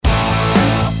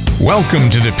Welcome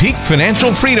to the Peak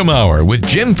Financial Freedom Hour with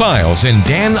Jim Files and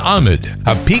Dan Ahmed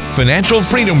of Peak Financial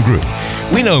Freedom Group.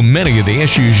 We know many of the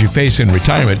issues you face in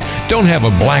retirement don't have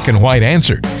a black and white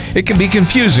answer. It can be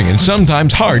confusing and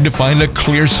sometimes hard to find a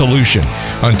clear solution.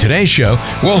 On today's show,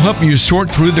 we'll help you sort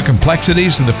through the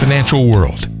complexities of the financial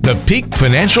world. The Peak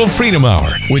Financial Freedom Hour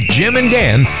with Jim and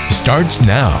Dan starts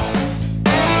now.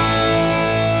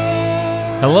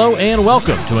 Hello and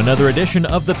welcome to another edition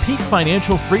of the Peak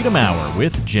Financial Freedom Hour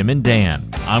with Jim and Dan.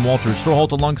 I'm Walter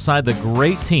Storholt alongside the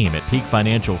great team at Peak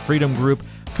Financial Freedom Group,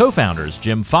 co-founders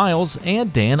Jim Files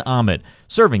and Dan Ahmed,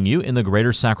 serving you in the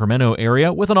greater Sacramento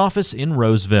area with an office in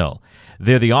Roseville.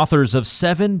 They're the authors of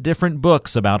 7 different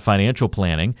books about financial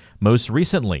planning, most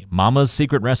recently Mama's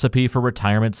Secret Recipe for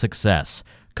Retirement Success,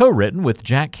 co-written with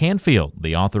Jack Canfield,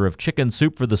 the author of Chicken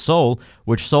Soup for the Soul,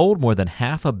 which sold more than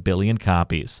 500 million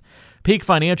copies. Peak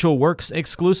Financial works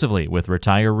exclusively with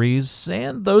retirees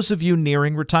and those of you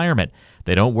nearing retirement.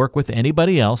 They don't work with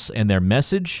anybody else, and their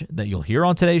message that you'll hear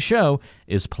on today's show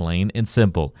is plain and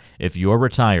simple. If you're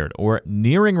retired or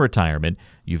nearing retirement,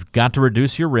 you've got to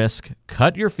reduce your risk,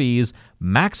 cut your fees,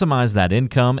 maximize that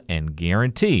income, and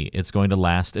guarantee it's going to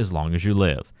last as long as you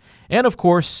live. And of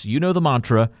course, you know the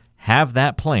mantra, have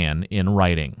that plan in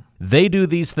writing. They do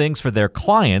these things for their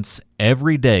clients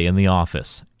every day in the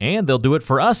office, and they'll do it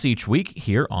for us each week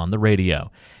here on the radio.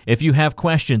 If you have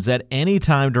questions at any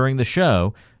time during the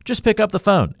show, just pick up the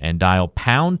phone and dial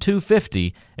pound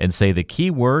 250 and say the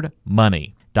keyword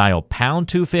money. Dial pound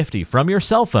 250 from your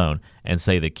cell phone and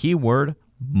say the keyword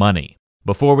money.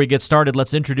 Before we get started,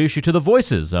 let's introduce you to the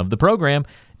voices of the program.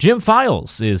 Jim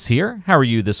Files is here. How are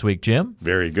you this week, Jim?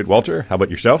 Very good, Walter. How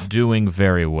about yourself? Doing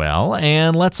very well.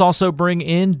 And let's also bring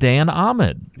in Dan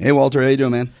Ahmed. Hey, Walter. How you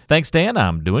doing, man? Thanks, Dan.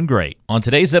 I'm doing great. On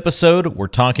today's episode, we're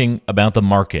talking about the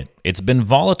market. It's been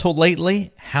volatile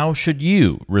lately. How should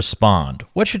you respond?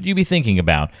 What should you be thinking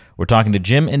about? We're talking to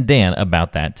Jim and Dan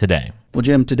about that today. Well,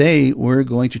 Jim, today we're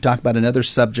going to talk about another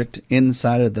subject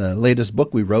inside of the latest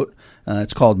book we wrote.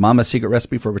 It's called Mama's Secret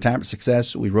Recipe for Retirement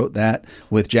Success. We wrote that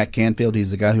with Jack Canfield.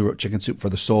 He's the guy who wrote Chicken Soup for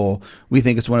the Soul. We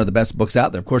think it's one of the best books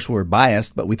out there. Of course, we're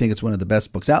biased, but we think it's one of the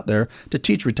best books out there to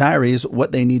teach retirees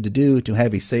what they need to do to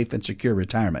have a safe and secure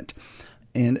retirement.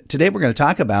 And today we're going to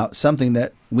talk about something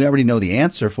that we already know the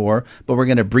answer for, but we're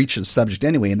going to breach the subject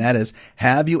anyway, and that is,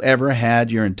 have you ever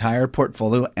had your entire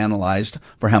portfolio analyzed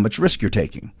for how much risk you're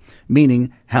taking?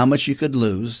 Meaning how much you could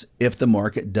lose if the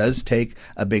market does take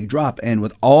a big drop. And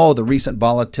with all the recent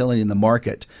volatility in the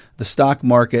market, the stock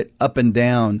market up and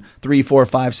down 3, 4,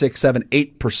 5, 6, 7,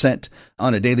 8%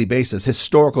 on a daily basis,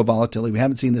 historical volatility. We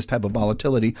haven't seen this type of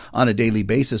volatility on a daily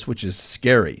basis, which is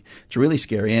scary. It's really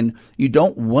scary. And you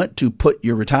don't want to put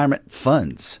your retirement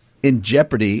funds in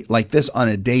jeopardy like this on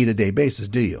a day-to-day basis,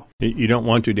 do you? You don't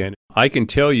want to, Dan. I can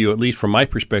tell you, at least from my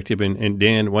perspective, and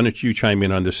Dan, why don't you chime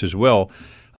in on this as well?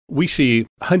 We see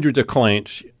hundreds of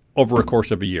clients over a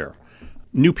course of a year,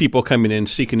 new people coming in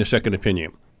seeking a second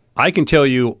opinion. I can tell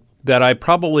you that I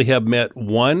probably have met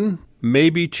 1,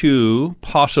 maybe 2,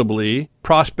 possibly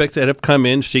prospects that have come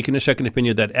in seeking a second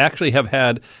opinion that actually have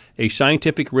had a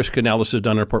scientific risk analysis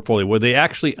done on their portfolio where they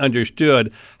actually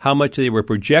understood how much they were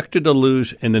projected to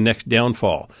lose in the next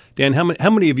downfall. Dan,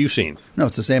 how many have you seen? No,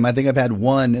 it's the same. I think I've had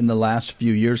 1 in the last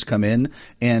few years come in,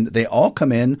 and they all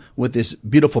come in with this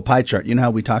beautiful pie chart. You know how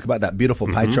we talk about that beautiful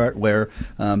pie chart where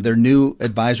their new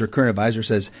advisor, current advisor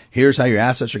says, here's how your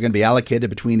assets are going to be allocated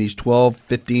between these 12,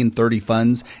 15, 30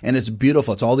 funds, and it's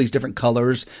beautiful. It's all these different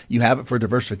colors. You have it for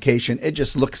diversification. It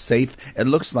just looks safe. It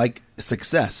looks like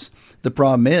success. The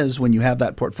problem is when you have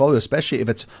that portfolio, especially if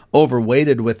it's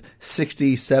overweighted with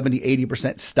 60, 70,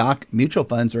 80% stock mutual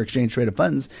funds or exchange traded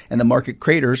funds and the market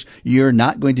craters, you're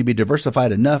not going to be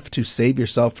diversified enough to save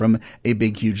yourself from a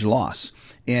big, huge loss.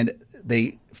 And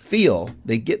they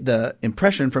get the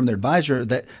impression from their advisor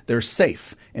that they're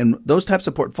safe. And those types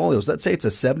of portfolios, let's say it's a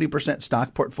 70%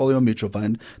 stock portfolio mutual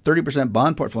fund, 30%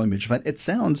 bond portfolio mutual fund. It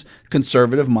sounds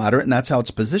conservative, moderate, and that's how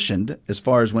it's positioned as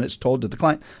far as when it's told to the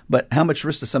client. But how much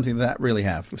risk does something like that really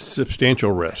have?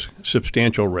 Substantial risk.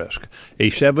 A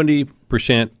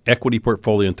 70% equity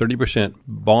portfolio and 30%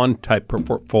 bond type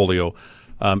portfolio.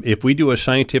 If we do a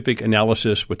scientific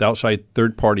analysis with outside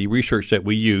third-party research that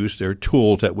we use, there are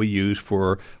tools that we use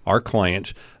for our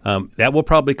clients, that will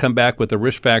probably come back with a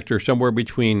risk factor somewhere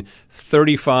between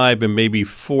 35 and maybe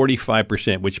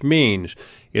 45%, which means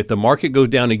if the market goes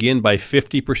down again by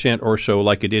 50% or so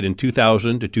like it did in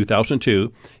 2000 to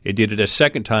 2002, it did it a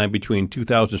second time between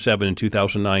 2007 and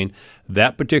 2009,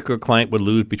 that particular client would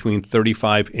lose between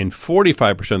 35 and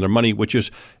 45% of their money, which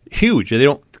is huge.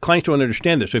 Clients don't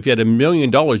understand this. So if you had $1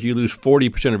 million, you lose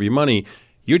 40% of your money.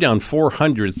 you're down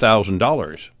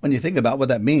 $400,000. When you think about what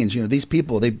that means, these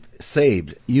people, they've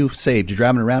saved. You've saved. You're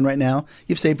driving around right now.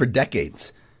 You've saved for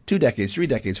decades, 2 decades, 3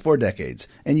 decades, 4 decades.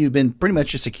 And you've been pretty much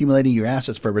just accumulating your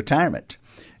assets for retirement.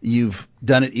 You've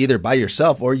done it either by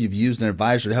yourself or you've used an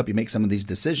advisor to help you make some of these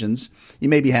decisions. You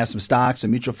maybe have some stocks,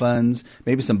 some mutual funds,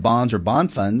 maybe some bonds or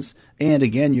bond funds. And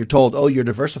again, you're told, oh, you're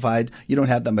diversified. You don't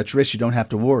have that much risk. You don't have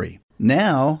to worry.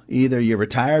 Now, either you're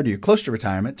retired or you're close to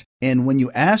retirement. And when you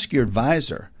ask your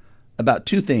advisor about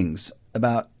 2 things,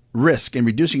 about risk and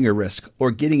reducing your risk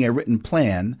or getting a written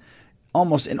plan,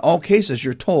 almost in all cases,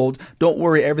 you're told, don't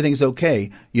worry, everything's okay.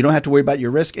 You don't have to worry about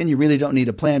your risk and you really don't need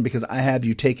a plan because I have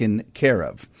you taken care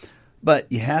of. But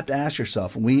you have to ask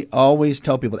yourself, and we always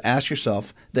tell people to ask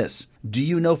yourself this, do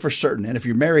you know for certain, and if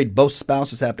you're married, both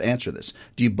spouses have to answer this,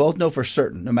 do you both know for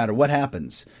certain, no matter what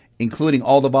happens, including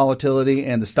all the volatility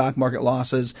and the stock market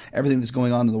losses, everything that's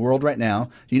going on in the world right now,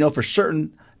 do you know for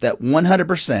certain that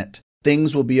 100%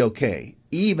 things will be okay,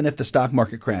 even if the stock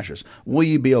market crashes? Will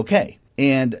you be okay?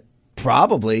 And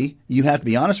probably you have to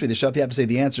be honest with yourself. You have to say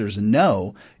the answer is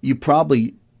no. You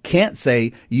probably can't say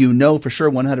for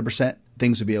sure 100%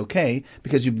 things would be okay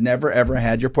because you've never ever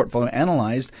had your portfolio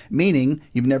analyzed, meaning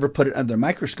you've never put it under a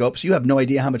microscope, so you have no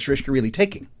idea how much risk you're really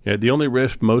taking. Yeah, the only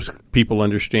risk most people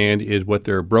understand is what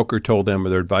their broker told them or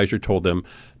their advisor told them,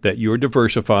 that you're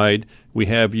diversified. We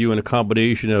have you in a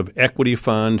combination of equity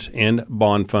funds and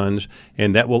bond funds,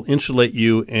 and that will insulate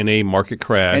you in a market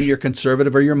crash. And you're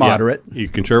conservative or you're moderate. Yeah, you're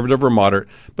conservative or moderate.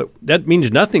 But that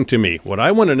means nothing to me. What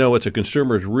I want to know as a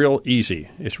consumer is real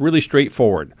easy. It's really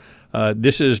straightforward.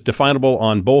 This is definable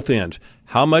on both ends.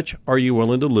 How much are you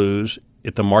willing to lose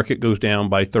if the market goes down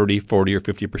by 30, 40, or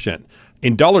 50%?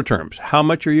 In dollar terms, how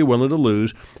much are you willing to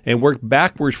lose? And work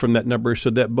backwards from that number so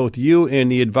that both you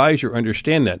and the advisor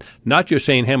understand that. Not just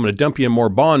saying, hey, I'm going to dump you in more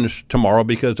bonds tomorrow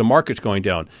because the market's going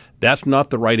down. That's not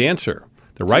the right answer.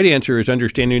 The right answer is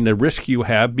understanding the risk you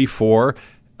have before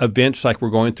events like we're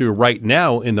going through right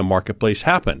now in the marketplace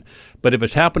happen. But if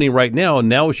it's happening right now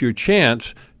is your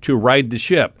chance to ride the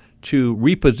ship, to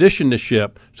reposition the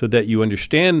ship so that you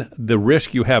understand the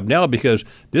risk you have now, because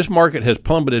this market has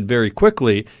plummeted very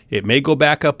quickly. It may go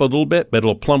back up a little bit, but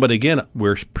it'll plummet again,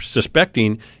 we're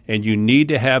suspecting, and you need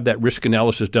to have that risk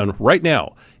analysis done right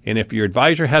now. And if your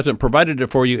advisor hasn't provided it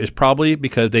for you, it's probably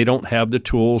because they don't have the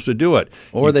tools to do it.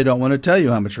 Or they don't want to tell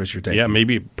you how much risk you're taking.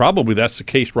 Yeah, probably that's the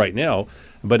case right now.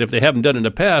 But if they haven't done it in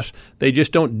the past, they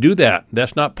just don't do that.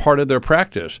 That's not part of their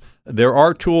practice. There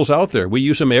are tools out there. We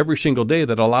use them every single day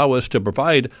that allow us to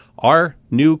provide our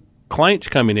new clients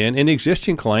coming in and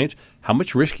existing clients how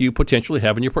much risk you potentially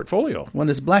have in your portfolio. When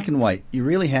it's black and white, you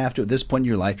really have to, at this point in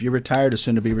your life, you're retired or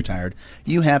soon to be retired,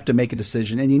 you have to make a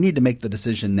decision, and you need to make the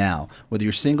decision now, whether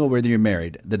you're single, whether you're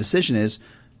married. The decision is,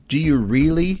 do you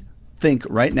really think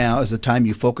right now is the time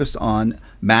you focus on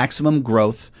maximum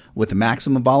growth with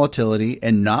maximum volatility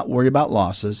and not worry about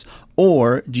losses?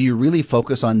 Or do you really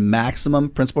focus on maximum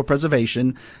principal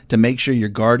preservation to make sure you're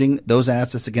guarding those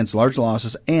assets against large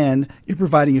losses and you're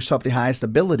providing yourself the highest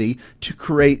ability to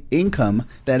create income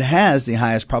that has the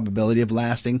highest probability of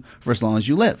lasting for as long as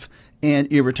you live?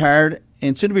 And you're retired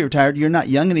and soon to be retired, you're not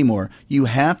young anymore. You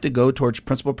have to go towards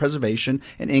principal preservation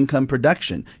and income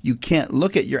production. You can't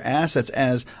look at your assets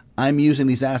as I'm using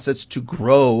these assets to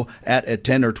grow at a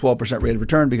 10 or 12% rate of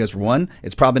return because, for one,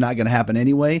 it's probably not going to happen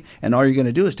anyway, and all you're going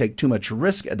to do is take too much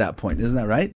risk at that point. Isn't that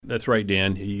right? That's right,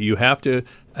 Dan. You have to,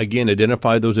 again,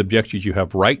 identify those objectives you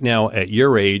have right now at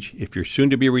your age. If you're soon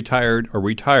to be retired or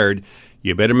retired,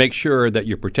 you better make sure that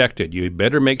you're protected. You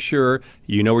better make sure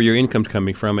you know where your income's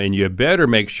coming from, and you better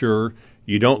make sure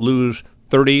you don't lose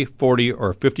 30, 40,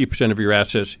 or 50% of your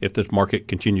assets if this market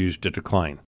continues to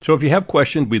decline. So if you have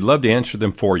questions, we'd love to answer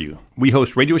them for you. We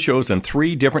host radio shows on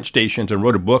 3 different stations and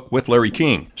wrote a book with Larry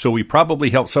King. So we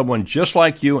probably helped someone just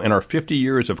like you in our 50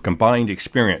 years of combined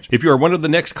experience. If you are one of the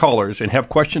next callers and have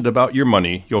questions about your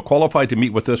money, you'll qualify to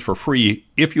meet with us for free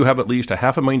if you have at least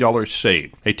 $500,000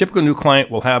 saved. A typical new client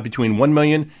will have between $1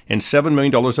 million and $7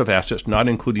 million of assets, not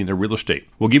including their real estate.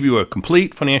 We'll give you a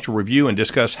complete financial review and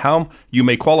discuss how you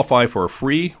may qualify for a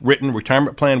free written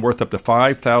retirement plan worth up to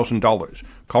 $5,000.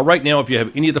 Call right now if you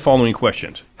have any of the following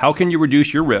questions. How can you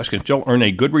reduce your risk and still earn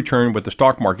a good return with the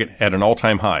stock market at an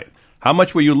all-time high? How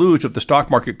much will you lose if the stock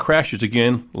market crashes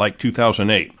again like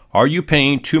 2008? Are you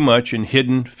paying too much in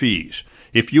hidden fees?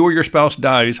 If you or your spouse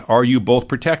dies, are you both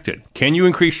protected? Can you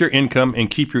increase your income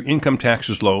and keep your income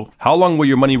taxes low? How long will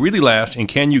your money really last, and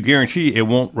can you guarantee it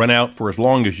won't run out for as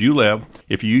long as you live?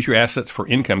 If you use your assets for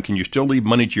income, can you still leave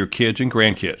money to your kids and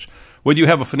grandkids? Whether you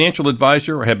have a financial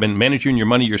advisor or have been managing your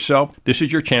money yourself, this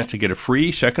is your chance to get a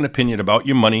free second opinion about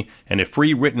your money and a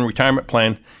free written retirement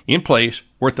plan in place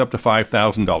worth up to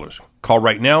 $5,000. Call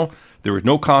right now. There is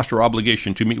no cost or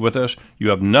obligation to meet with us. You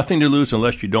have nothing to lose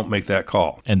unless you don't make that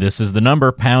call. And this is the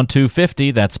number, pound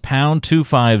 250. That's pound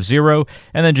 250.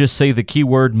 And then just say the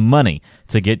keyword money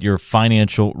to get your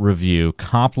financial review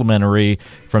complimentary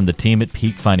from the team at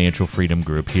Peak Financial Freedom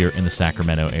Group here in the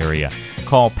Sacramento area.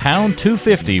 Call pound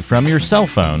 250 from your cell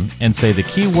phone and say the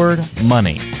keyword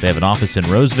money. They have an office in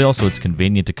Roseville, so it's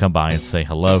convenient to come by and say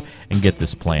hello and get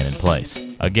this plan in place.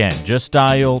 Again, just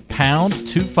dial pound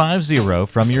 250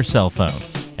 from your cell phone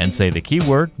and say the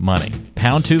keyword money.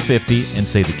 Pound 250 and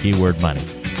say the keyword money.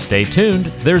 Stay tuned.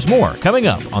 There's more coming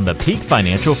up on the Peak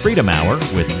Financial Freedom Hour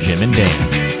with Jim and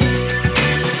Dan.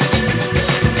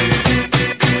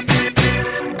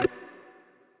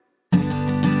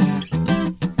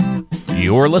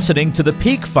 You're listening to the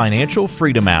Peak Financial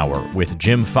Freedom Hour with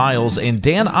Jim Files and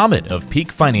Dan Ahmed of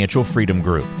Peak Financial Freedom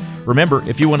Group. Remember,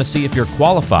 if you want to see if you're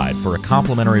qualified for a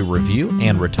complimentary review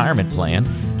and retirement plan,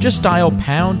 just dial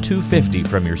pound 250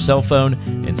 from your cell phone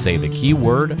and say the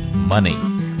keyword money.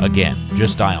 Again,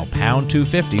 just dial pound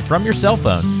 250 from your cell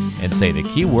phone and say the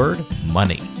keyword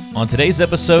money. On today's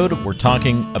episode, we're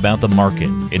talking about the market.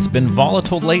 It's been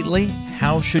volatile lately.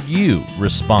 How should you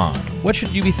respond? What should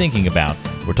you be thinking about?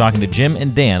 We're talking to Jim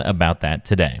and Dan about that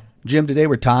today. Jim, today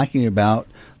we're talking about,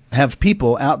 have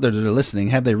people out there that are listening,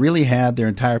 have they really had their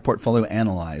entire portfolio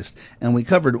analyzed? And we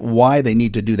covered why they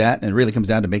need to do that, and it really comes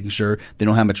down to making sure they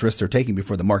know how much risk they're taking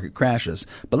before the market crashes.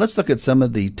 But let's look at some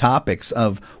of the topics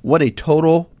of what a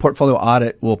total portfolio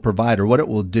audit will provide or what it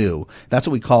will do. That's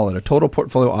what we call it, a total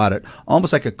portfolio audit,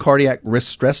 almost like a cardiac risk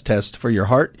stress test for your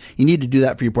heart. You need to do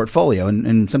that for your portfolio.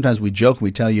 And sometimes we joke,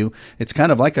 we tell you it's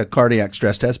kind of like a cardiac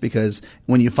stress test because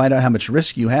when you find out how much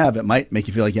risk you have, it might make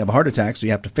you feel like you have a heart attack, so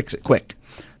you have to fix it quick.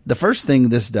 The first thing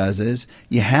this does is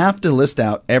you have to list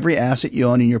out every asset you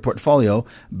own in your portfolio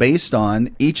based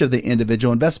on each of the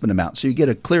individual investment amounts. So you get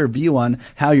a clear view on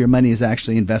how your money is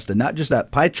actually invested, not just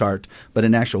that pie chart, but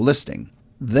an actual listing.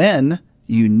 Then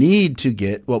you need to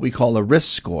get what we call a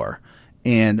risk score.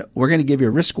 And we're going to give you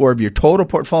a risk score of your total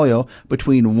portfolio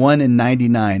between 1 and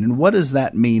 99. And what does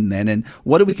that mean then? And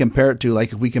what do we compare it to?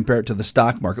 Like if we compare it to the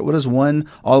stock market, what does 1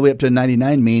 all the way up to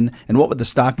 99 mean? And what would the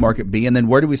stock market be? And then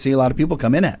where do we see a lot of people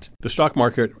come in at? The stock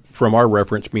market, from our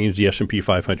reference, means the S&P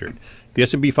 500. The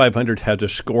S&P 500 has a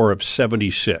score of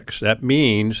 76. That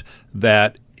means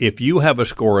that if you have a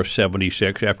score of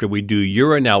 76, after we do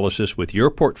your analysis with your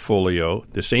portfolio,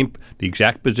 the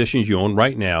exact positions you own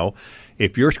right now,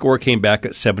 if your score came back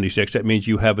at 76, that means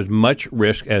you have as much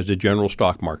risk as the general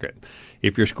stock market.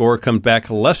 If your score comes back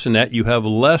less than that, you have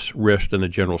less risk than the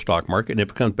general stock market. And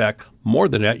if it comes back more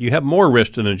than that, you have more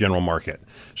risk than the general market.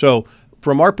 So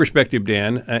from our perspective,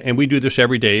 Dan, and we do this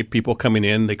every day, people coming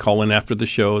in, they call in after the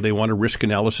show, they want a risk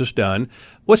analysis done.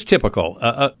 What's typical?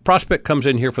 A prospect comes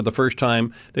in here for the first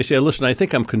time. They say, listen, I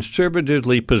think I'm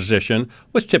conservatively positioned.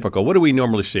 What's typical? What do we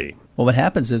normally see? Well, what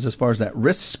happens is as far as that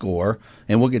risk score,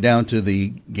 and we'll get down to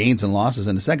the gains and losses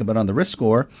in a second, but on the risk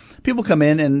score, people come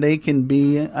in and they can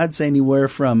be, I'd say, anywhere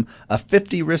from a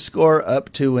 50 risk score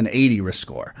up to an 80 risk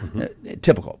score.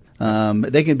 Typical.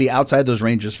 They can be outside those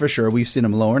ranges for sure. We've seen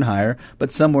them lower and higher,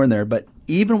 but somewhere in there. But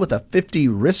even with a 50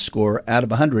 risk score out of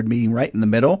 100, meaning right in the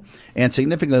middle and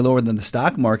significantly lower than the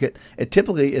stock market, it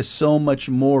typically is so much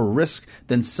more risk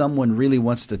than someone really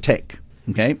wants to take.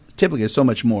 Okay? Typically is so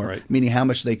much more, right, meaning how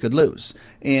much they could lose.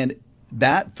 And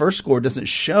that first score doesn't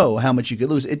show how much you could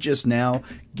lose. It just now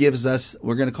gives us,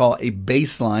 we're going to call a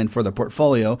baseline for the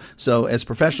portfolio. So as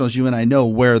professionals, you and I know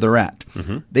where they're at.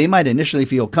 They might initially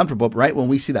feel comfortable, but right when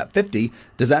we see that 50,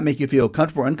 does that make you feel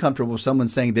comfortable or uncomfortable with someone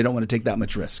saying they don't want to take that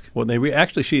much risk? Well, they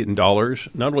actually see it in dollars.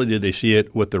 Not only do they see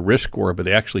it with the risk score, but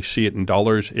they actually see it in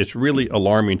dollars. It's really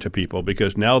alarming to people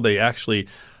because now they actually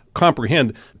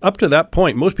comprehend. Up to that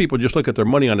point, most people just look at their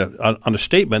money on a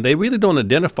statement. They really don't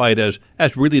identify it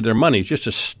as really their money. It's just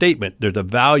a statement. There's a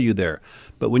value there.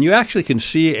 But when you actually can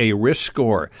see a risk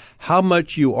score, how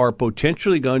much you are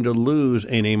potentially going to lose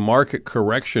in a market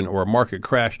correction or a market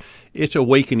crash, it's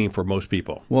awakening for most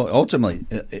people. Well, ultimately,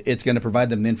 it's going to provide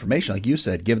them the information, like you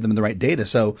said, give them the right data.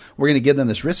 So we're going to give them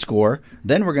this risk score.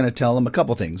 Then we're going to tell them a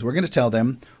couple things. We're going to tell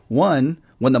them, one,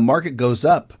 when the market goes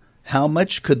up, how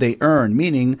much could they earn?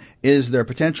 Meaning, is their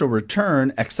potential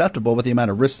return acceptable with the amount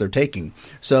of risk they're taking?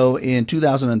 So in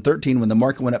 2013, when the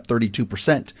market went up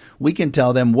 32%, we can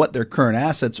tell them what their current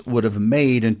assets would have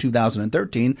made in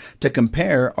 2013 to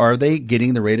compare, are they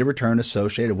getting the rate of return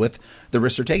associated with the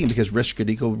risk they're taking? Because risk could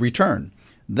equal return.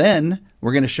 Then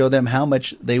we're going to show them how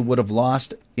much they would have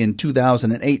lost in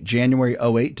 2008, January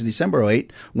 08 to December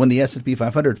 08, when the S&P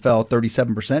 500 fell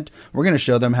 37%. We're going to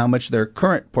show them how much their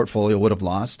current portfolio would have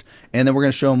lost. And then we're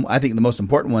going to show them, I think, the most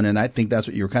important one, and I think that's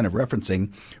what you were kind of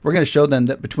referencing. We're going to show them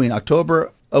that between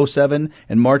October 07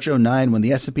 and March 09, when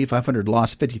the S&P 500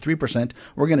 lost 53%,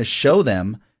 we're going to show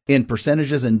them in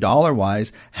percentages and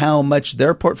dollar-wise how much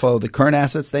their portfolio, the current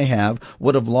assets they have,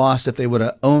 would have lost if they would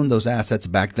have owned those assets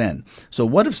back then. So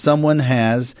what if someone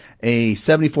has a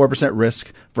 74%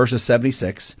 risk versus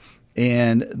 76,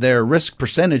 and their risk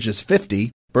percentage is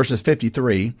 50 versus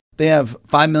 53? They have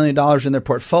 $5 million in their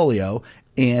portfolio,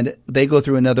 and they go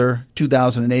through another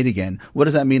 2008 again. What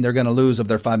does that mean they're going to lose of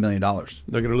their $5 million?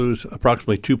 They're going to lose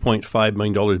approximately $2.5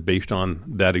 million based on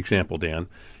that example, Dan.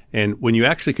 And when you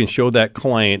actually can show that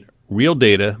client real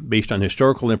data based on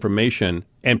historical information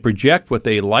and project what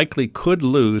they likely could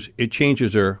lose, it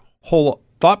changes their whole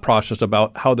thought process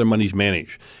about how their money's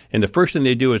managed. And the first thing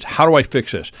they do is, how do I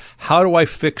fix this? How do I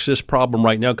fix this problem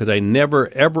right now? Because I never,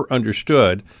 ever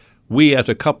understood we as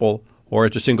a couple or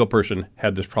as a single person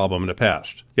had this problem in the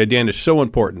past. Yeah, Dan, it's so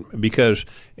important because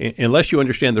unless you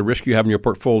understand the risk you have in your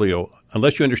portfolio,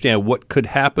 unless you understand what could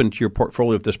happen to your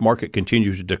portfolio if this market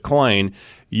continues to decline,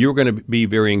 you're going to be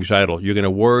very anxiety. You're going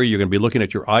to worry. You're going to be looking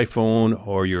at your iPhone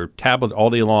or your tablet all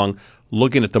day long,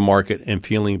 looking at the market and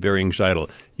feeling very anxiety.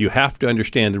 You have to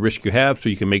understand the risk you have so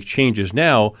you can make changes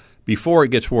now before it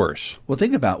gets worse. Well,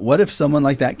 think about what if someone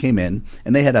like that came in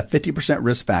and they had a 50%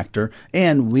 risk factor,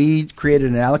 and we created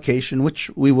an allocation,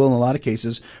 which we will in a lot of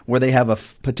cases, where they have a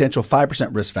potential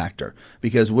 5% risk factor,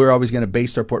 because we're always going to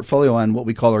base their portfolio on what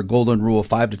we call our golden rule,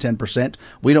 5 to 10%.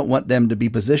 We don't want them to be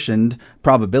positioned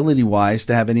probability-wise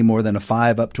to have any more than a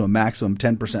 5 up to a maximum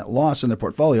 10% loss in their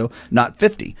portfolio, not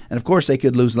 50. And of course, they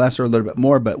could lose less or a little bit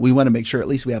more, but we want to make sure at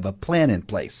least we have a plan in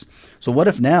place. So what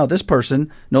if now this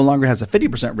person no longer has a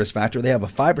 50% risk factor, they have a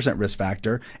 5% risk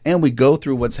factor, and we go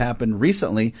through what's happened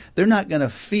recently? They're not going to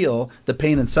feel the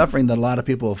pain and suffering that a lot of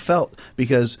people have felt,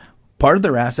 because part of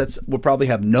their assets will probably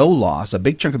have no loss. A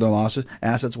big chunk of their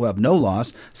assets will have no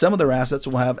loss. Some of their assets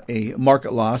will have a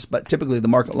market loss, but typically the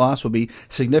market loss will be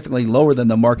significantly lower than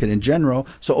the market in general.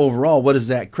 So overall, what does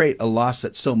that create? A loss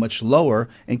that's so much lower,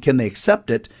 and can they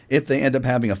accept it if they end up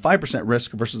having a 5%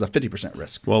 risk versus a 50%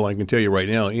 risk? Well, I can tell you right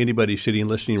now, anybody sitting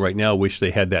listening right now wish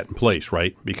they had that in place,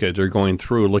 right? Because they're going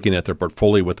through looking at their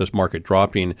portfolio with this market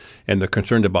dropping, and they're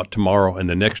concerned about tomorrow and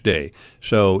the next day.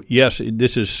 So yes,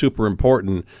 this is super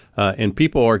important. And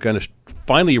people are going to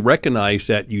finally recognize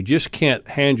that you just can't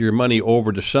hand your money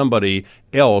over to somebody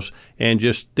else and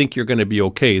just think you're going to be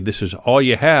okay. This is all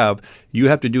you have. You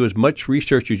have to do as much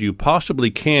research as you possibly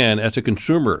can as a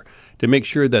consumer to make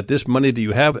sure that this money that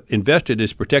you have invested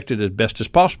is protected as best as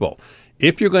possible.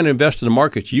 If you're going to invest in the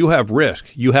markets, you have risk.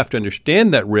 You have to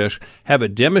understand that risk, have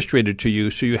it demonstrated to you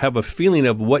so you have a feeling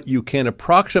of what you can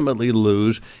approximately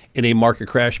lose in a market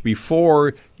crash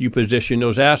before you position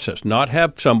those assets. Not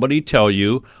have somebody tell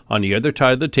you on the other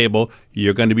side of the table,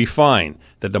 you're going to be fine,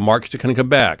 that the markets are going to come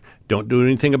back. Don't do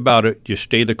anything about it. Just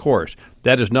stay the course.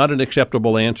 That is not an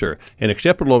acceptable answer. An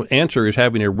acceptable answer is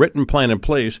having a written plan in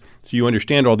place so you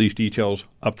understand all these details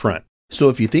up front. So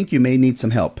if you think you may need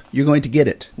some help, you're going to get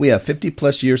it. We have 50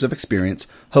 plus years of experience,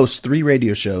 host 3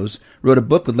 radio shows, wrote a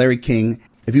book with Larry King.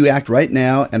 If you act right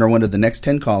now and are one of the next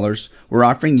 10 callers, we're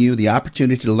offering you the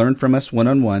opportunity to learn from us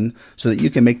one-on-one so that you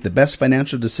can make the best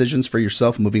financial decisions for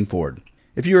yourself moving forward.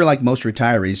 If you are like most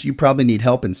retirees, you probably need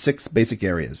help in 6 basic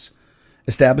areas.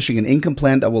 Establishing an income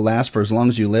plan that will last for as long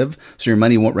as you live so your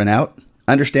money won't run out.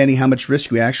 Understanding how much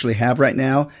risk you actually have right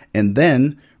now, and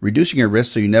then reducing your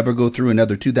risk so you never go through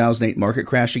another 2008 market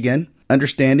crash again.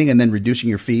 Understanding and then reducing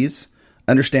your fees.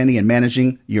 Understanding and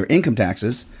managing your income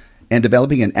taxes. And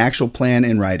developing an actual plan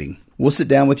in writing. We'll sit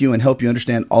down with you and help you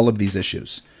understand all of these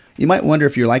issues. You might wonder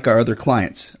if you're like our other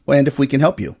clients, and if we can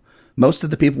help you. Most of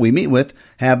the people we meet with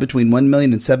have between $1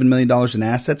 million and $7 million in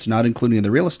assets, not including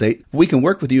the real estate. We can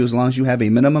work with you as long as you have a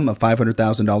minimum of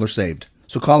 $500,000 saved.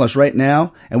 So call us right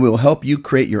now, and we will help you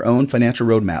create your own financial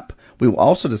roadmap. We will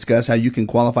also discuss how you can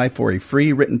qualify for a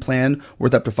free written plan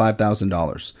worth up to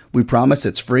 $5,000. We promise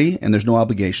it's free and there's no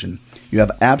obligation. You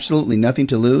have absolutely nothing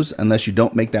to lose unless you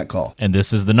don't make that call. And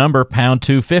this is the number, pound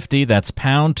 250. That's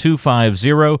pound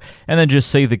 250. And then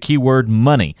just say the keyword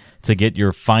money to get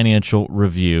your financial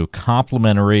review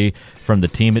complimentary from the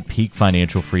team at Peak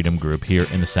Financial Freedom Group here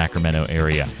in the Sacramento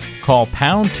area. Call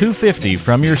pound 250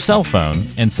 from your cell phone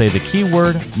and say the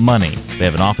keyword money. They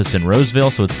have an office in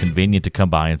Roseville, so it's convenient to come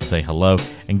by and say hello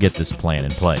and get this plan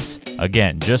in place.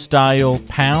 Again, just dial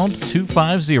pound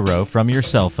 250 from your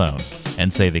cell phone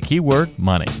and say the keyword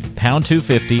money. Pound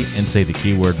 250 and say the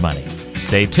keyword money.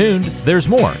 Stay tuned. There's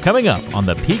more coming up on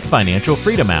the Peak Financial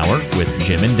Freedom Hour with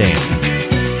Jim and Dan.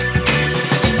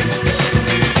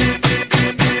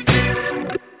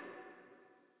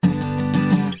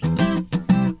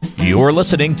 You're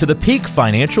listening to the Peak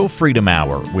Financial Freedom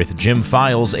Hour with Jim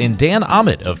Files and Dan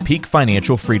Ahmed of Peak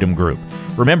Financial Freedom Group.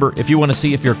 Remember, if you want to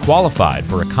see if you're qualified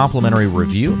for a complimentary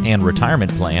review and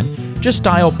retirement plan, just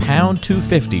dial pound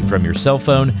 250 from your cell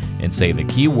phone and say the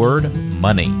keyword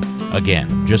money.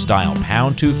 Again, just dial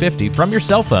pound 250 from your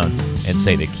cell phone and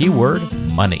say the keyword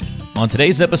money. On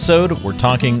today's episode, we're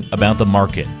talking about the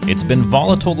market. It's been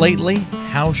volatile lately.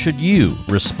 How should you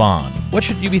respond? What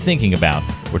should you be thinking about?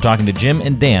 We're talking to Jim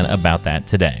and Dan about that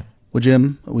today. Well,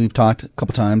 Jim, we've talked a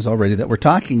couple times already that we're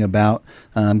talking about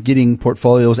getting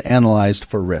portfolios analyzed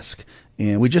for risk.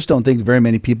 And we just don't think very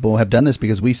many people have done this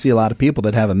because we see a lot of people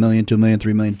that have $1 million, $2 million,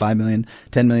 $3 million, $5 million,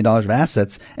 $10 million of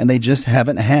assets, and they just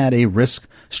haven't had a risk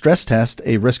stress test,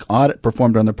 a risk audit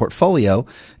performed on their portfolio.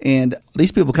 And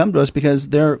these people come to us because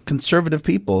they're conservative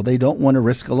people. They don't want to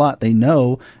risk a lot. They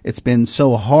know it's been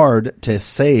so hard to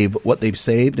save what they've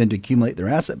saved and to accumulate their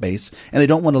asset base, and they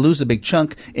don't want to lose a big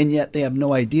chunk, and yet they have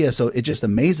no idea. So it just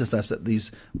amazes us that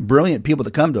these brilliant people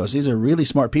that come to us, these are really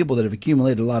smart people that have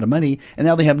accumulated a lot of money, and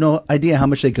now they have no idea how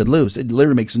much they could lose. It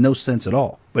literally makes no sense at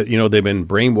all. But, they've been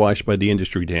brainwashed by the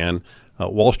industry, Dan.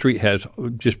 Wall Street has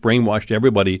just brainwashed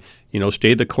everybody.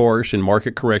 Stay the course in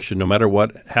market correction. No matter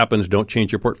what happens, don't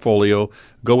change your portfolio.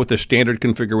 Go with the standard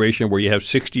configuration where you have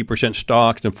 60%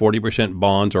 stocks and 40%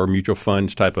 bonds or mutual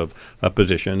funds type of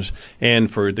positions. And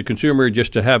for the consumer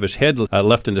just to have his head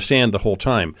left in the sand the whole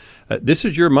time. This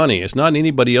is your money. It's not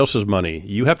anybody else's money.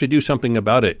 You have to do something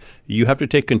about it. You have to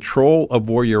take control of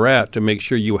where you're at to make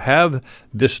sure you have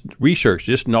this research,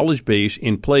 this knowledge base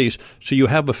in place so you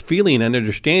have a feeling and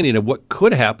understanding of what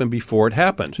could happen before it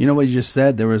happens. You know what you just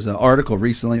said? There was an article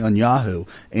recently on Yahoo,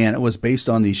 and it was based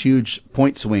on these huge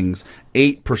point swings,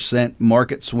 8%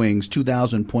 market swings,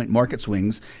 2,000-point market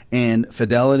swings, and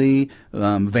Fidelity,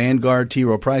 Vanguard, T.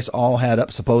 Rowe Price all had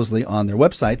up supposedly on their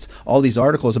websites all these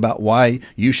articles about why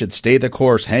you should stay the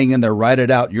course, hang in there, ride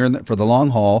it out, you're in for the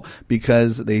long haul,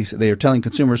 because they are telling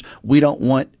consumers, we don't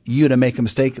want you to make a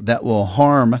mistake that will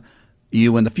harm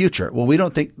you in the future. Well, we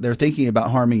don't think they're thinking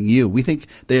about harming you. We think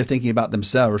they're thinking about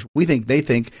themselves. We think they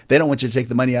don't want you to take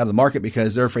the money out of the market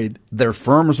because they're afraid their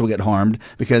firms will get harmed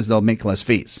because they'll make less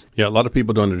fees. Yeah, a lot of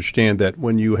people don't understand that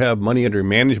when you have money under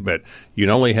management, you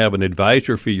not only have an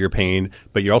advisor fee you're paying,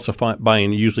 but you're also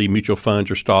buying usually mutual funds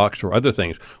or stocks or other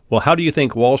things. Well, how do you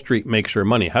think Wall Street makes their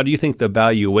money? How do you think the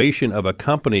valuation of a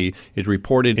company is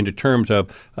reported into terms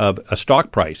of a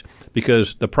stock price?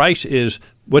 Because the price is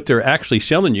what they're actually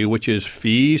selling you, which is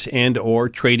fees and or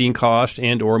trading costs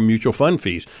and or mutual fund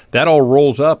fees. That all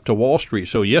rolls up to Wall Street.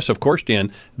 So yes, of course,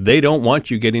 Dan, they don't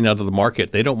want you getting out of the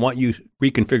market. They don't want you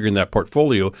reconfiguring that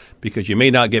portfolio because you may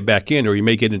not get back in or you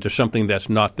may get into something that's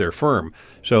not their firm.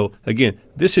 So again,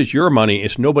 this is your money.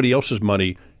 It's nobody else's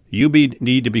money. You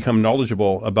need to become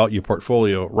knowledgeable about your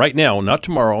portfolio right now, not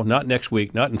tomorrow, not next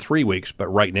week, not in 3 weeks, but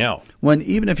right now.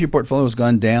 Even if your portfolio has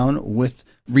gone down with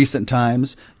recent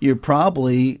times, you're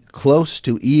probably close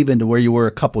to even to where you were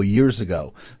a couple years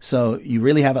ago. So you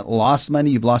really haven't lost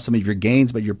money. You've lost some of your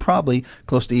gains, but you're probably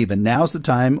close to even. Now's the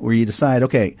time where you decide,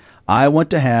 okay, I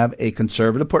want to have a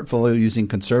conservative portfolio using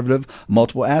conservative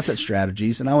multiple asset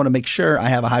strategies, and I want to make sure I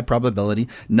have a high probability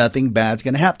nothing bad's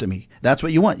going to happen to me. That's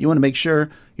what you want. You want to make sure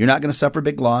you're not going to suffer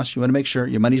big loss. You want to make sure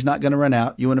your money's not going to run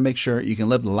out. You want to make sure you can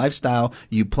live the lifestyle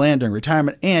you plan during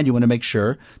retirement, and you want to make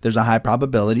sure there's a high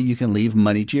probability you can leave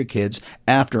money to your kids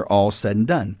after all said and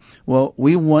done. Well,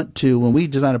 we want to, when we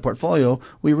design a portfolio,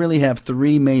 we really have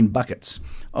three main buckets.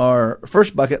 Our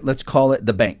first bucket, let's call it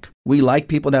the bank. We like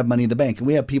people to have money in the bank. And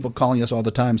we have people calling us all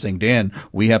the time saying, Dan,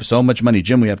 we have so much money.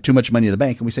 Jim, we have too much money in the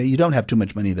bank. And we say, you don't have too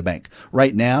much money in the bank.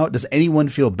 Right now, does anyone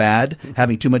feel bad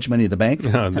having too much money in the bank?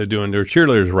 No, they're doing their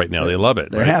cheerleaders right now. They love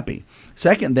it. They're happy.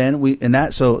 Second,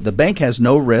 then, so the bank has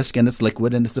no risk and it's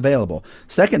liquid and it's available.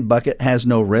 Second bucket has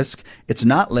no risk. It's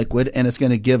not liquid and it's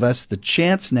going to give us the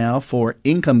chance now for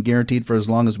income guaranteed for as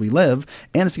long as we live.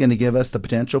 And it's going to give us the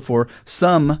potential for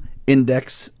some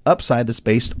index upside that's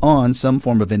based on some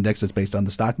form of index that's based on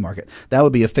the stock market. That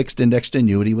would be a fixed indexed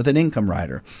annuity with an income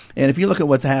rider. And if you look at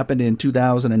what's happened in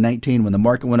 2019 when the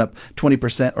market went up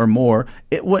 20% or more,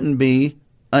 it wouldn't be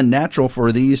unnatural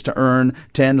for these to earn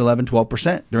 10, 11,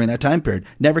 12% during that time period.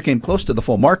 Never came close to the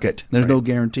full market. There's no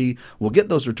guarantee we'll get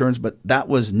those returns, but that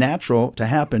was natural to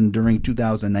happen during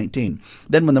 2019.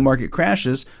 Then when the market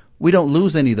crashes, we don't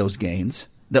lose any of those gains.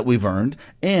 that we've earned,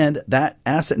 and that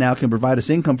asset now can provide us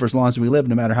income for as long as we live,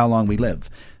 no matter how long we live.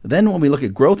 Then when we look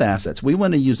at growth assets, we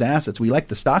want to use assets. We like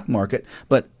the stock market,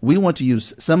 but we want to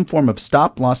use some form of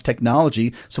stop-loss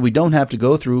technology so we don't have to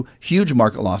go through huge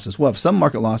market losses. We'll have some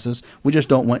market losses. We just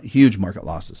don't want huge market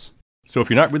losses. So if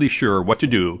you're not really sure what to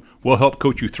do, we'll help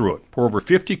coach you through it. For over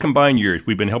 50 combined years,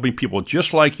 we've been helping people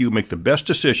just like you make the best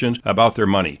decisions about their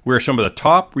money. We're some of the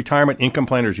top retirement income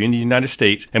planners in the United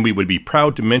States, and we would be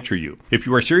proud to mentor you. If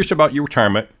you are serious about your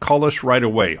retirement, call us right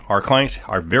away. Our clients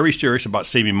are very serious about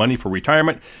saving money for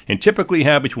retirement and typically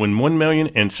have between $1 million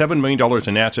and $7 million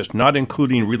in assets, not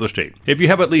including real estate. If you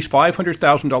have at least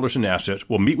 $500,000 in assets,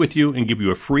 we'll meet with you and give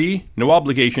you a free, no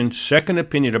obligation, second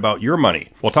opinion about your money.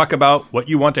 We'll talk about what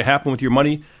you want to happen with your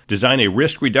money, design a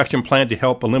risk reduction plan to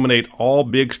help eliminate all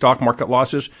big stock market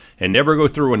losses, and never go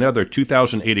through another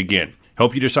 2008 again.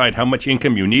 Help you decide how much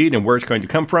income you need and where it's going to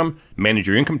come from, manage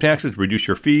your income taxes, reduce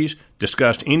your fees,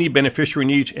 discuss any beneficiary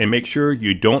needs, and make sure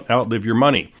you don't outlive your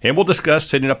money. And we'll discuss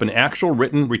setting up an actual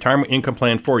written retirement income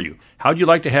plan for you. How'd you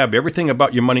like to have everything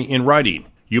about your money in writing?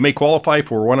 You may qualify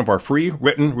for one of our free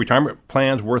written retirement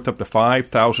plans worth up to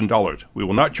 $5,000. We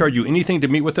will not charge you anything to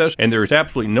meet with us, and there is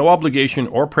absolutely no obligation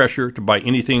or pressure to buy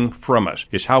anything from us.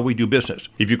 It's how we do business.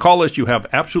 If you call us, you have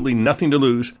absolutely nothing to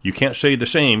lose. You can't say the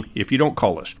same if you don't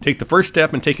call us. Take the first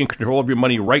step in taking control of your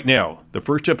money right now. The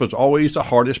first step is always the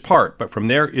hardest part, but from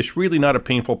there, it's really not a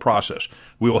painful process.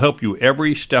 We will help you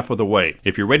every step of the way.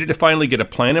 If you're ready to finally get a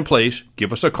plan in place,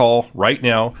 give us a call right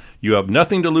now. You have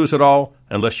nothing to lose at all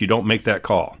unless you don't make that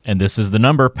call. And this is the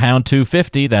number, pound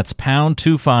 250. That's pound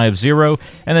 250.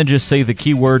 And then just say the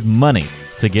keyword money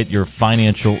to get your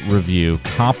financial review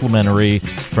complimentary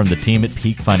from the team at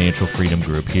Peak Financial Freedom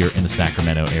Group here in the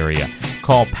Sacramento area.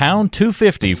 Call pound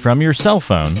 250 from your cell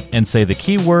phone and say the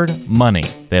keyword money.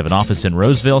 They have an office in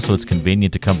Roseville, so it's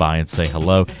convenient to come by and say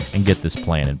hello and get this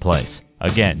plan in place.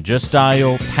 Again, just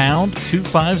dial pound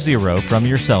 250 from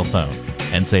your cell phone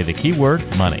and say the keyword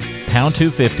money. Pound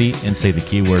 250 and say the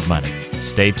keyword money.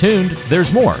 Stay tuned.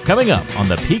 There's more coming up on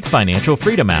the Peak Financial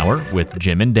Freedom Hour with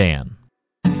Jim and Dan.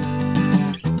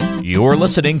 You're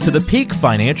listening to the Peak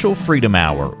Financial Freedom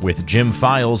Hour with Jim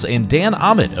Files and Dan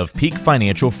Ahmed of Peak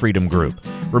Financial Freedom Group.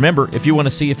 Remember, if you want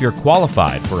to see if you're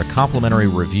qualified for a complimentary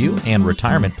review and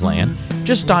retirement plan,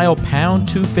 just dial pound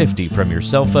 250 from your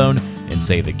cell phone and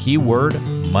say the keyword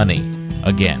money.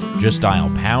 Again, just dial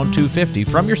pound 250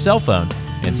 from your cell phone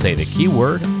and say the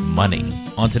keyword money.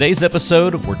 On today's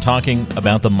episode, we're talking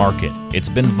about the market. It's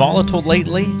been volatile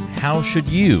lately. How should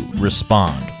you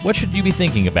respond? What should you be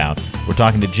thinking about? We're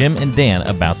talking to Jim and Dan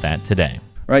about that today.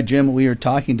 All right, Jim, we are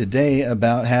talking today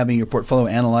about having your portfolio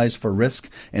analyzed for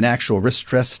risk, an actual risk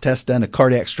stress test done, a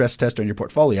cardiac stress test on your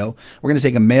portfolio. We're going to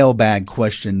take a mailbag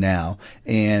question now.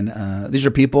 And these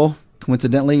are people,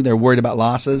 coincidentally, they're worried about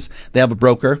losses. They have a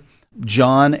broker,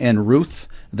 John and Ruth.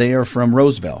 They are from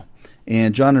Roseville.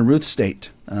 And John and Ruth state,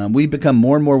 we've become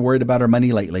more and more worried about our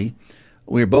money lately.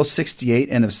 We are both 68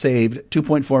 and have saved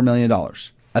 $2.4 million.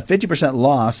 A 50%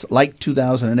 loss like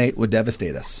 2008 would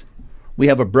devastate us. We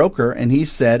have a broker, and he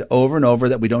said over and over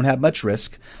that we don't have much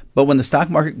risk, but when the stock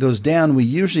market goes down, we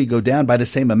usually go down by the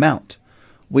same amount.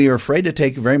 We are afraid to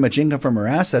take very much income from our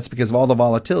assets because of all the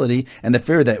volatility and the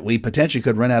fear that we potentially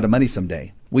could run out of money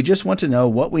someday. We just want to know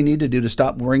what we need to do to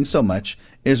stop worrying so much.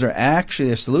 Is there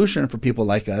actually a solution for people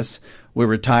like us? We're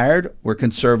retired, we're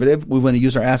conservative, we want to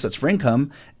use our assets for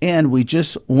income, and we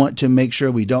just want to make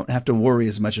sure we don't have to worry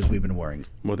as much as we've been worrying.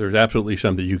 Well, there's absolutely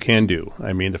something you can do.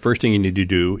 I mean, the first thing you need to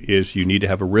do is you need to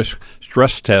have a risk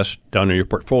stress test done on your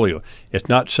portfolio. It's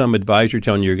not some advisor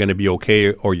telling you you're going to be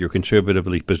okay or you're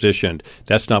conservatively positioned.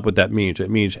 That's not what that means.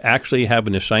 It means actually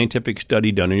having a scientific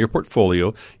study done on your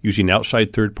portfolio using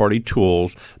outside third-party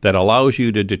tools that allows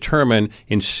you to determine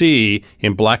and see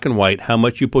in black and white how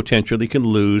much you potentially can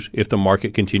lose if the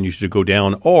market continues to go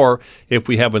down, or if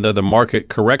we have another market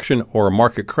correction or a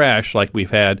market crash like we've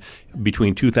had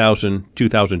between 2000,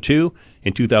 2002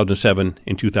 and 2007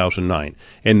 and 2009.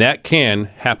 And that can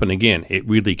happen again. It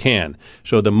really can.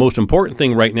 So the most important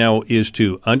thing right now is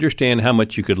to understand how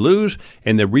much you could lose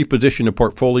and then reposition the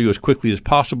portfolio as quickly as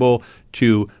possible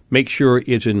to make sure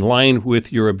it's in line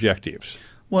with your objectives.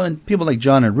 Well, and people like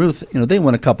John and Ruth, they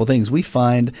want a couple things. We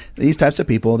find these types of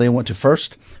people, they want to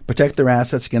first protect their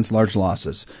assets against large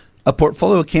losses. A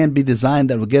portfolio can be designed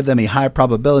that will give them a high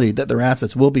probability that their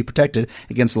assets will be protected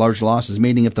against large losses,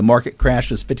 meaning if the market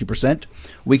crashes 50%,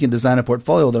 we can design a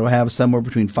portfolio that will have somewhere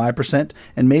between 5%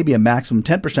 and maybe a maximum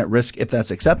 10% risk if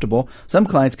that's acceptable. Some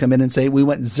clients come in and say, we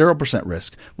want 0%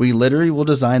 risk. We literally will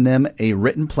design them a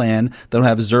written plan that will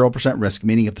have 0% risk,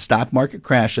 meaning if the stock market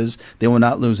crashes, they will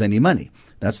not lose any money.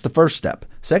 That's the first step.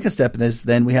 Second step is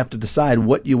then we have to decide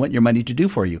what you want your money to do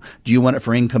for you. Do you want it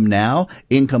for income now,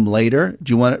 income later?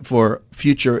 Do you want it for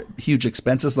future huge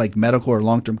expenses like medical or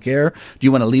long-term care? Do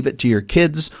you want to leave it to your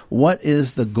kids? What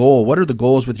is the goal? What are the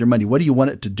goals with your money? What do you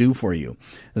want it to do for you?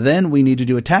 Then we need to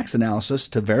do a tax analysis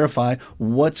to verify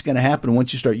what's going to happen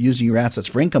once you start using your assets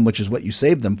for income, which is what you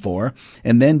saved them for,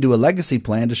 and then do a legacy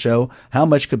plan to show how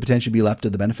much could potentially be left to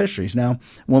the beneficiaries. Now,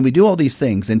 when we do all these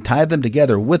things and tie them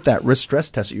together with that risk stress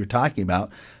test that you're talking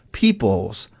about,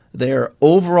 their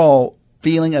overall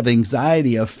feeling of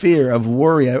anxiety, of fear, of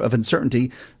worry, of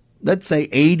uncertainty, let's say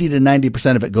 80 to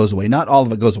 90% of it goes away. Not all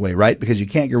of it goes away, right? Because you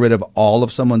can't get rid of all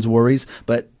of someone's worries,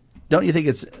 but don't you think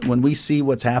it's when we see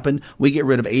what's happened, we get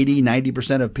rid of 80,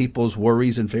 90% of people's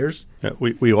worries and fears? Yeah,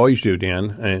 we always do,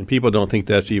 Dan, and people don't think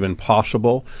that's even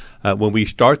possible. When we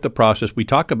start the process, we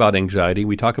talk about anxiety,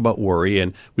 we talk about worry,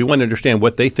 and we want to understand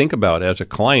what they think about as a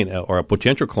client or a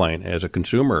potential client, as a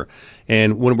consumer.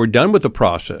 And when we're done with the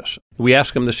process, we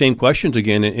ask them the same questions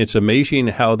again. And it's amazing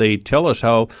how they tell us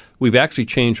how we've actually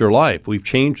changed their life. We've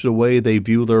changed the way they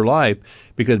view their life,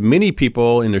 because many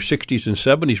people in their 60s and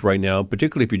 70s right now,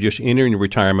 particularly if you're just entering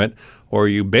retirement or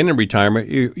you've been in retirement,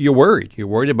 you're worried. You're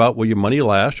worried about will your money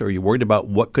last, or you're worried about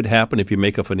what could happen if you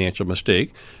make a financial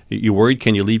mistake. You're worried,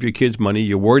 can you leave your kids money?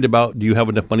 You're worried about, do you have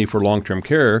enough money for long-term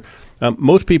care?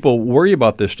 Most people worry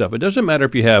about this stuff. It doesn't matter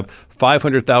if you have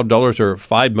 $500,000 or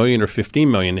 $5 million or $15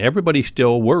 million. Everybody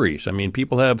still worries. I mean,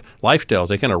 people have lifestyles.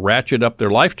 They kind of ratchet up their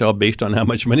lifestyle based on how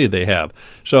much money they have.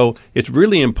 So it's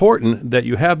really important that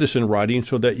you have this in writing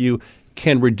so that you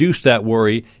can reduce that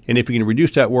worry. And if you can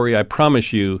reduce that worry, I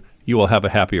promise you, you will have a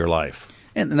happier life.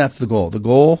 And that's the goal.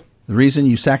 The reason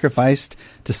you sacrificed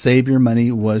to save your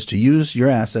money was to use your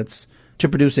assets to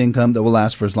produce income that will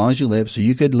last for as long as you live, so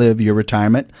you could live your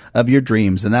retirement of your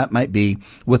dreams. And that might be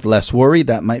with less worry,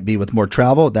 that might be with more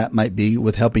travel, that might be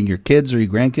with helping your kids or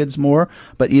your grandkids more.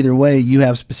 But either way, you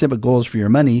have specific goals for your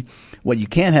money. What you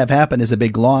can't have happen is a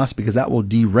big loss, because that will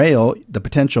derail the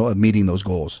potential of meeting those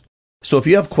goals. So if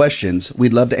you have questions,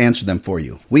 we'd love to answer them for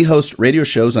you. We host radio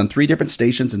shows on 3 different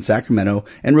stations in Sacramento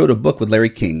and wrote a book with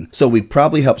Larry King, so we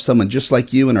probably helped someone just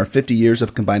like you in our 50 years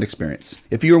of combined experience.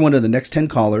 If you are one of the next 10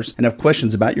 callers and have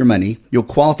questions about your money, you'll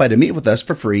qualify to meet with us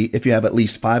for free if you have at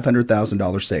least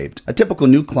 $500,000 saved. A typical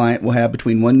new client will have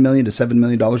between $1 million to $7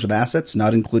 million of assets,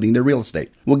 not including their real estate.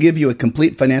 We'll give you a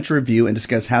complete financial review and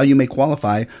discuss how you may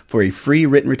qualify for a free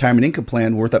written retirement income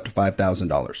plan worth up to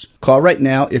 $5,000. Call right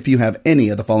now if you have any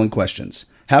of the following questions.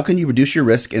 How can you reduce your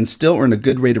risk and still earn a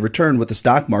good rate of return with the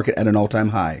stock market at an all-time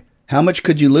high? How much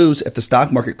could you lose if the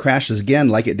stock market crashes again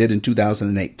like it did in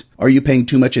 2008? Are you paying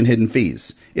too much in hidden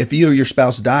fees? If you or your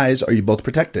spouse dies, are you both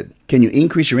protected? Can you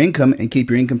increase your income and keep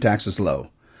your income taxes low?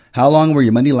 How long will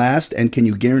your money last, and can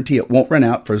you guarantee it won't run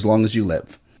out for as long as you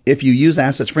live? If you use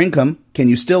assets for income, can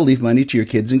you still leave money to your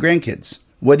kids and grandkids?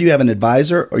 Whether you have an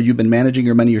advisor or you've been managing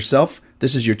your money yourself,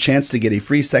 this is your chance to get a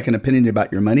free second opinion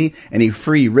about your money and a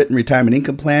free written retirement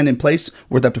income plan in place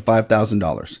worth up to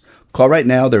 $5,000. Call right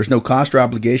now. There's no cost or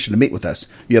obligation to meet with us.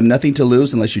 You have nothing to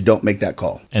lose unless you don't make that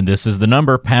call. And this is the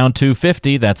number, pound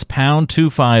 250. That's pound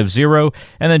 250.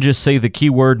 And then just say the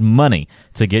keyword money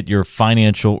to get your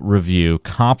financial review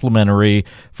complimentary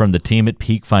from the team at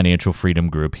Peak Financial Freedom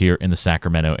Group here in the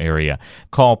Sacramento area.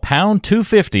 Call pound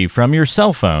 250 from your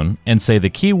cell phone and say the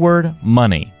keyword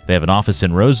money. They have an office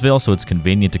in Roseville, so it's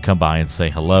convenient to come by and say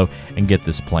hello and get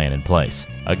this plan in place.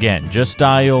 Again, just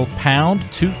dial pound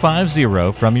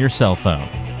 250 from your cell phone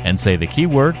and say the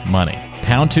keyword money.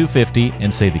 Pound 250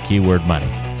 and say the keyword money.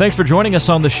 Thanks for joining us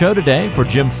on the show today. For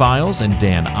Jim Files and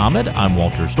Dan Ahmed, I'm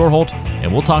Walter Storholt,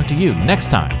 and we'll talk to you next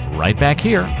time right back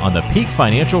here on the Peak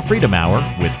Financial Freedom Hour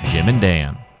with Jim and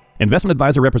Dan. Investment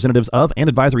advisor representatives of and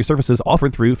advisory services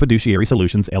offered through Fiduciary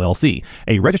Solutions, LLC,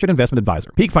 a registered investment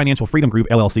advisor. Peak Financial Freedom Group,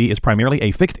 LLC is primarily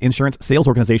a fixed insurance sales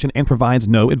organization and provides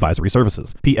no advisory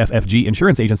services. PFFG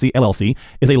Insurance Agency, LLC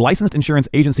is a licensed insurance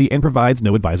agency and provides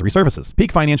no advisory services.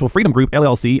 Peak Financial Freedom Group,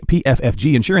 LLC,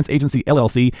 PFFG Insurance Agency,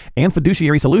 LLC, and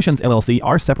Fiduciary Solutions, LLC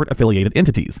are separate affiliated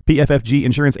entities. PFFG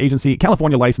Insurance Agency,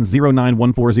 California License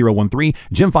 0914013,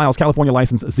 Jim Files, California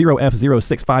License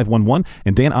 0F06511,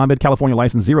 and Dan Ahmed, California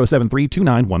License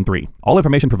 0732913. All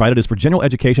information provided is for general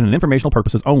education and informational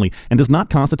purposes only and does not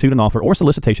constitute an offer or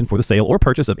solicitation for the sale or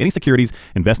purchase of any securities,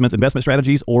 investments, investment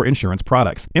strategies, or insurance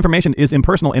products. Information is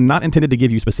impersonal and not intended to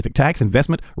give you specific tax,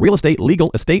 investment, real estate,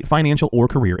 legal, estate, financial, or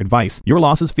career advice. Your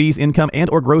losses, fees, income, and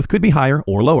or growth could be higher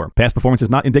or lower. Past performance is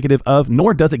not indicative of,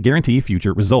 nor does it guarantee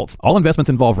future results. All investments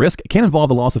involve risk, can involve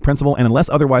the loss of principal, and unless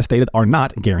otherwise stated, are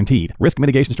not guaranteed. Risk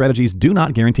mitigation strategies do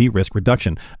not guarantee risk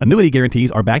reduction. Annuity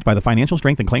guarantees are backed by the financial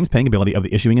strength and claim claims paying ability of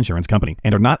the issuing insurance company,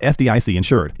 and are not FDIC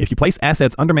insured. If you place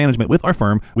assets under management with our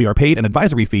firm, we are paid an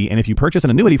advisory fee, and if you purchase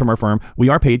an annuity from our firm, we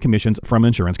are paid commissions from an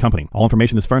insurance company. All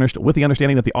information is furnished with the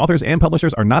understanding that the authors and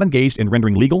publishers are not engaged in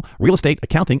rendering legal, real estate,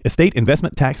 accounting, estate,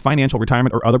 investment, tax, financial,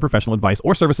 retirement, or other professional advice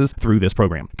or services through this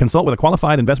program. Consult with a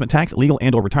qualified investment, tax, legal,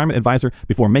 and/or retirement advisor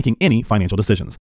before making any financial decisions.